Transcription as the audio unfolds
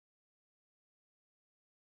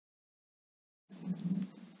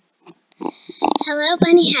Hello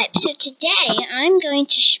Bunny Hype. So today I'm going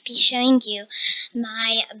to be showing you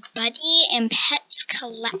my Buddy and Pets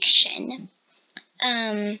collection.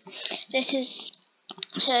 This is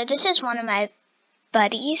one of my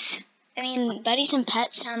buddies. I mean, buddies and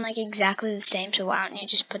pets sound like exactly the same, so why don't you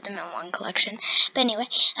just put them in one collection? But anyway,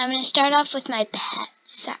 I'm going to start off with my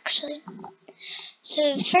pets, actually.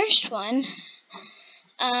 So the first one,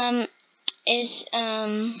 is,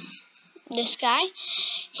 this guy.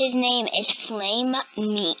 His name is Flame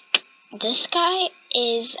Meek. This guy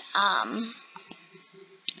is,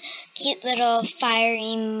 cute little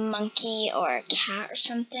fiery monkey or cat or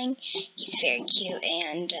something. He's very cute.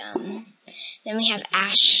 And, then we have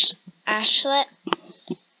Ashlet.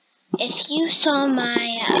 If you saw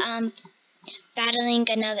my, battling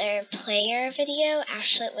another player video,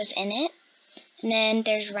 Ashlet was in it. And then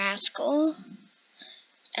there's Rascal.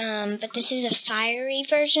 But this is a fiery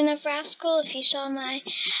version of Rascal. If you saw my,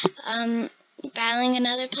 battling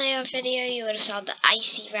another player video, you would have saw the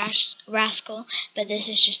icy Rascal, but this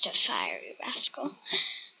is just a fiery Rascal.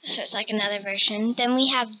 So it's like another version. Then we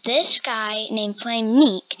have this guy named Flame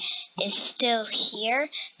Meek is still here,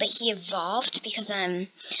 but he evolved because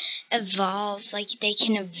evolved, like they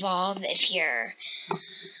can evolve if you're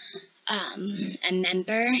a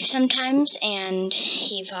member sometimes, and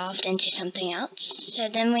he evolved into something else. So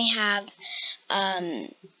then we have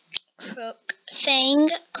Crookfang.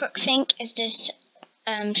 Crookfang is this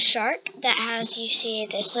shark that has, you see,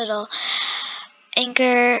 this little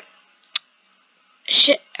anchor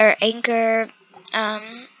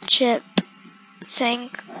chip thing,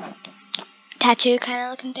 tattoo kind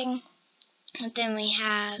of looking thing. And then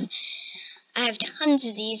I have tons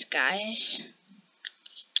of these guys.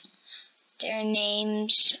 Their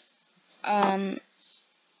names, I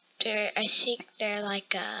think they're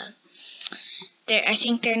like I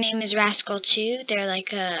think their name is Rascal too. They're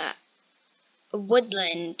like a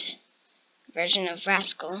woodland version of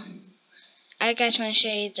Rascal. I guys want to show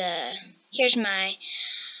you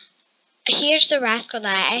here's the Rascal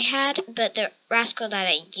that I had, but the Rascal that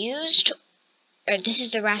I used, or this is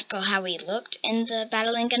the Rascal how he looked in the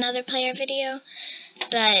Battling Another Player video.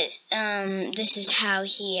 But this is how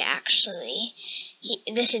this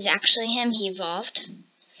is actually him. He evolved.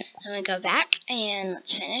 Let me go back and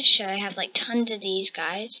let's finish. So I have like tons of these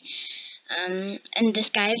guys. And this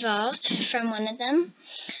guy evolved from one of them.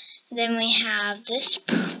 Then we have this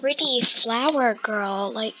pretty flower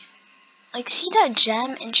girl. Like see that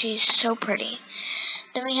gem? And she's so pretty.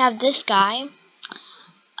 Then we have this guy.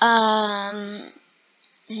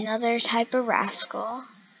 Another type of Rascal.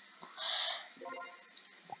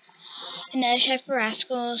 Another type of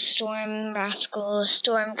Rascal, Storm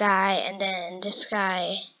Guy, and then this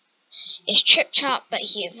guy is Trip Chop, but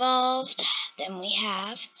he evolved. Then we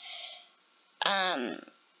have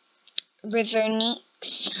River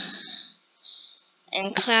Neeks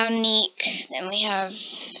and Cloud Neek. Then we have,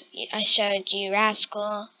 I showed you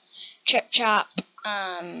Rascal, Trip Chop.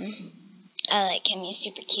 I like him, he's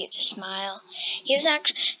super cute, the smile.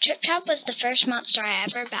 Trip Chop was the first monster I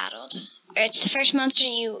ever battled. Or it's the first monster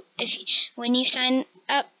when you sign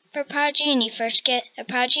up for Prodigy and you first get a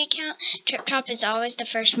Prodigy account, Trip Chop is always the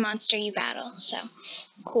first monster you battle. So,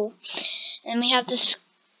 cool. And we have this,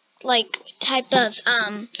 type of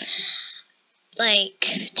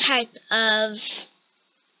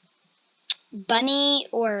bunny,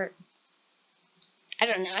 or I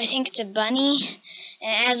don't know, I think it's a bunny,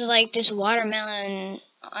 and it has this watermelon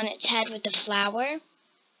on its head with the flower.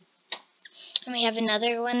 And we have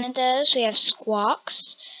another one of those. We have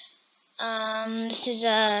Squawks. This is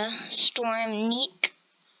a Storm Neek,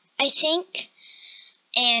 I think,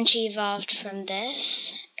 and she evolved from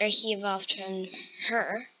this, or he evolved from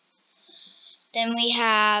her. Then we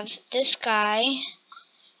have this guy,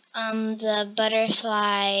 the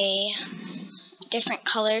butterfly, different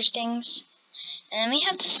colors things. And then we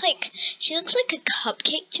have this, she looks like a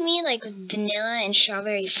cupcake to me, like with vanilla and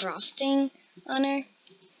strawberry frosting on her.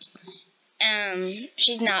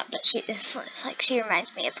 She's not, but she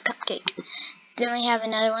reminds me of a cupcake. Then we have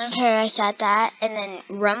another one of her, I said that, and then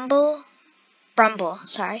Brumble,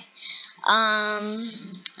 sorry. And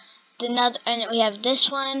we have this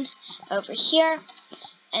one over here,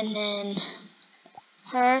 and then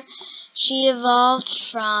her. She evolved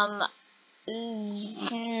from,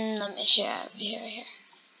 let me show you over here.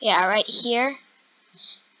 Yeah, right here,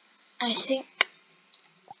 I think.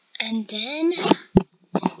 And then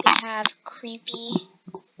we have creepy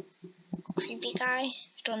guy. I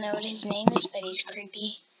don't know what his name is, but he's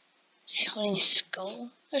creepy. He's holding a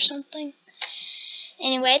skull or something.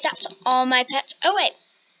 Anyway, that's all my pets. Oh wait,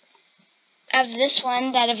 I have this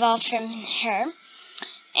one that evolved from her.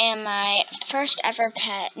 and my first ever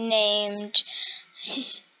pet named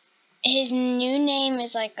his new name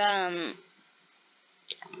is like I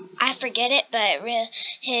forget it, but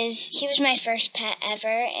he was my first pet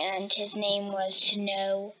ever, and his name was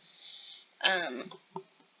Snow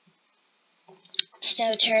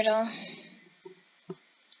Turtle.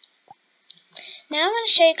 Now I'm going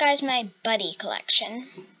to show you guys my buddy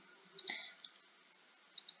collection.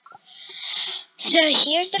 So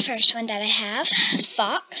here's the first one that I have,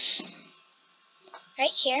 Fox,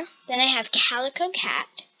 right here. Then I have Calico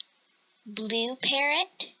Cat, Blue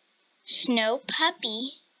Parrot, Snow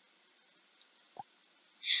Puppy,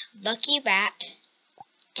 Lucky Rat,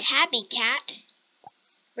 Tabby Cat,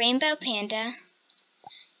 Rainbow Panda,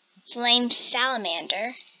 Flame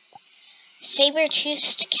Salamander,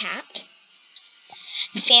 Saber-toothed Cat,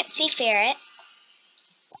 Fancy Ferret,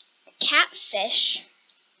 Catfish,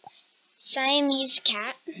 Siamese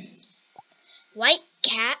Cat, White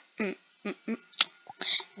Cat,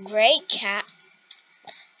 Gray Cat,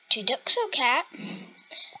 Tuduxo Cat,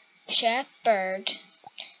 Shepherd,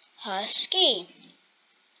 Husky,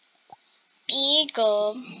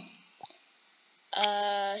 Beagle,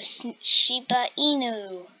 Shiba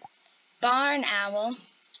Inu, Barn Owl,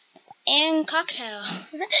 and Cocktail.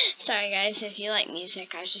 Sorry guys, if you like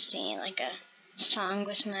music, I was just singing like a song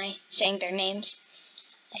with saying their names.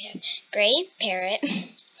 I have Gray Parrot,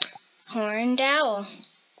 Horned Owl,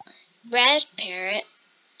 Red Parrot,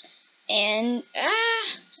 and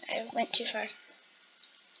I went too far.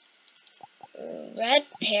 Red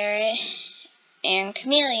Parrot and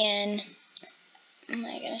Chameleon. Oh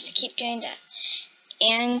my goodness, I keep doing that.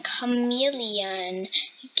 And Chameleon,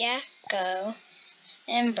 Gecko,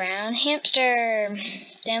 and Brown Hamster.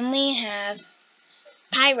 Then we have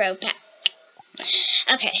Pyro Pack.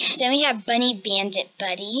 Okay, then we have Bunny Bandit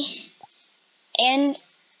Buddy, and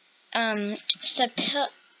Sapichil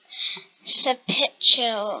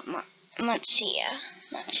Monstia.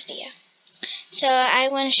 So I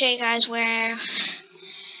want to show you guys where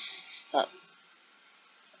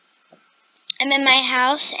I'm in my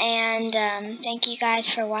house, and thank you guys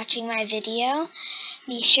for watching my video.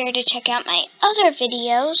 Be sure to check out my other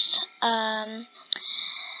videos.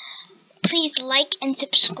 Please like and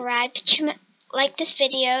subscribe to like this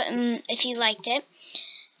video if you liked it,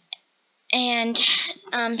 and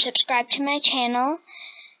subscribe to my channel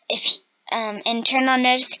and turn on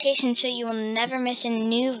notifications so you will never miss a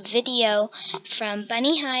new video from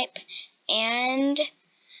Bunny Hype. And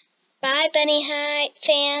bye, Bunny Hype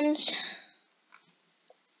fans.